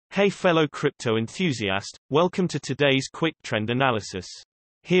Hey fellow crypto enthusiast, welcome to today's quick trend analysis.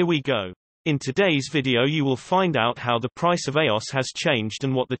 Here we go. In today's video you will find out how the price of EOS has changed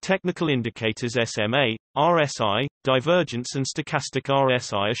and what the technical indicators SMA, RSI, divergence and stochastic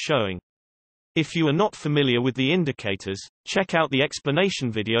RSI are showing. If you are not familiar with the indicators, check out the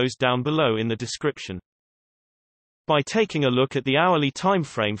explanation videos down below in the description. By taking a look at the hourly time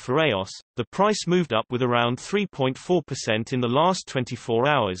frame for EOS, the price moved up with around 3.4% in the last 24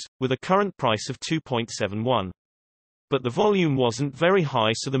 hours, with a current price of 2.71. But the volume wasn't very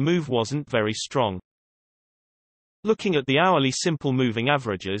high, so the move wasn't very strong. Looking at the hourly simple moving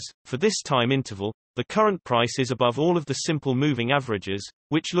averages, for this time interval, the current price is above all of the simple moving averages,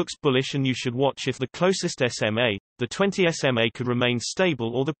 which looks bullish, and you should watch if the closest SMA, the 20 SMA, could remain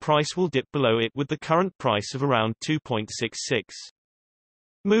stable or the price will dip below it with the current price of around 2.66.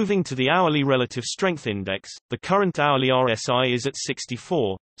 Moving to the hourly relative strength index, the current hourly RSI is at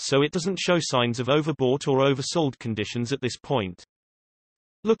 64, so it doesn't show signs of overbought or oversold conditions at this point.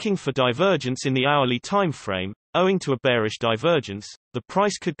 Looking for divergence in the hourly time frame, owing to a bearish divergence, the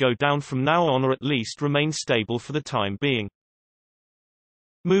price could go down from now on or at least remain stable for the time being.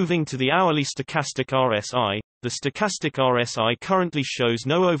 Moving to the hourly stochastic RSI, the stochastic RSI currently shows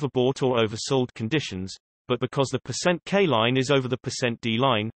no overbought or oversold conditions, but because the %K line is over the %D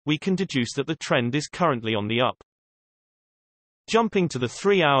line, we can deduce that the trend is currently on the up. Jumping to the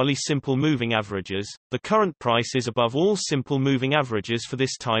 3-hourly simple moving averages, the current price is above all simple moving averages for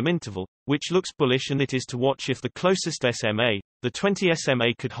this time interval, which looks bullish, and it is to watch if the closest SMA, the 20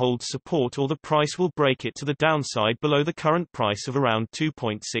 SMA, could hold support or the price will break it to the downside below the current price of around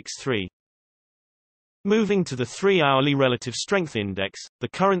 2.63. Moving to the 3-hourly relative strength index, the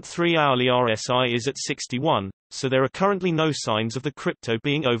current 3-hourly RSI is at 61, so there are currently no signs of the crypto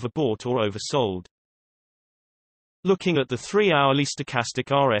being overbought or oversold. Looking at the 3-hourly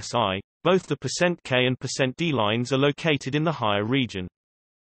stochastic RSI, both the %K and %D lines are located in the higher region.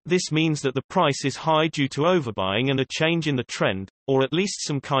 This means that the price is high due to overbuying, and a change in the trend, or at least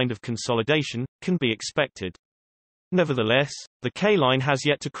some kind of consolidation, can be expected. Nevertheless, the K line has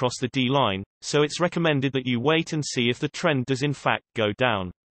yet to cross the D line, so it's recommended that you wait and see if the trend does in fact go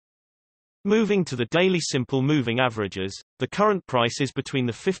down. Moving to the daily simple moving averages, the current price is between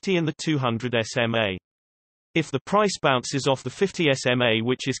the 50 and the 200 SMA. If the price bounces off the 50 SMA,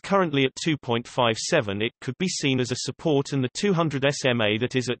 which is currently at 2.57, it could be seen as a support, and the 200 SMA,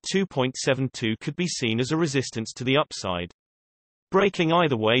 that is at 2.72, could be seen as a resistance to the upside. Breaking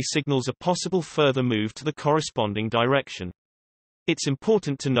either way signals a possible further move to the corresponding direction. It's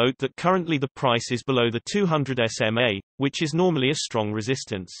important to note that currently the price is below the 200 SMA, which is normally a strong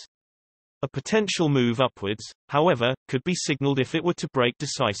resistance. A potential move upwards, however, could be signaled if it were to break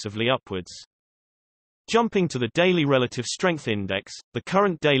decisively upwards. Jumping to the daily relative strength index, the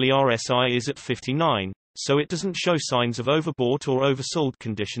current daily RSI is at 59, so it doesn't show signs of overbought or oversold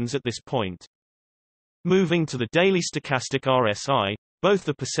conditions at this point. Moving to the daily stochastic RSI, both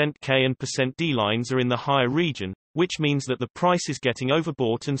the %K and %D lines are in the higher region, which means that the price is getting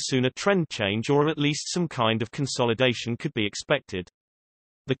overbought and soon a trend change or at least some kind of consolidation could be expected.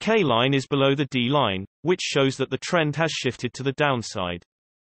 The K line is below the D line, which shows that the trend has shifted to the downside.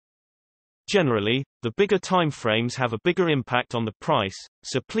 Generally, the bigger time frames have a bigger impact on the price,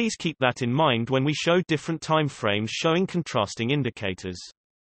 so please keep that in mind when we show different time frames showing contrasting indicators.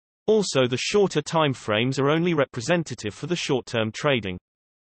 Also, the shorter time frames are only representative for the short-term trading.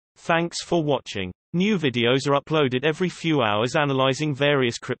 Thanks for watching. New videos are uploaded every few hours analyzing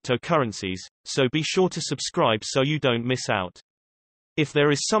various cryptocurrencies, so be sure to subscribe so you don't miss out. If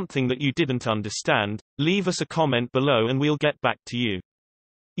there is something that you didn't understand, leave us a comment below and we'll get back to you.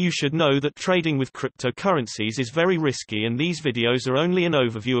 You should know that trading with cryptocurrencies is very risky, and these videos are only an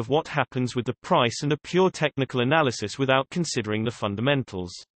overview of what happens with the price and a pure technical analysis without considering the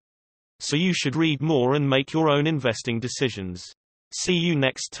fundamentals. So you should read more and make your own investing decisions. See you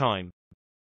next time.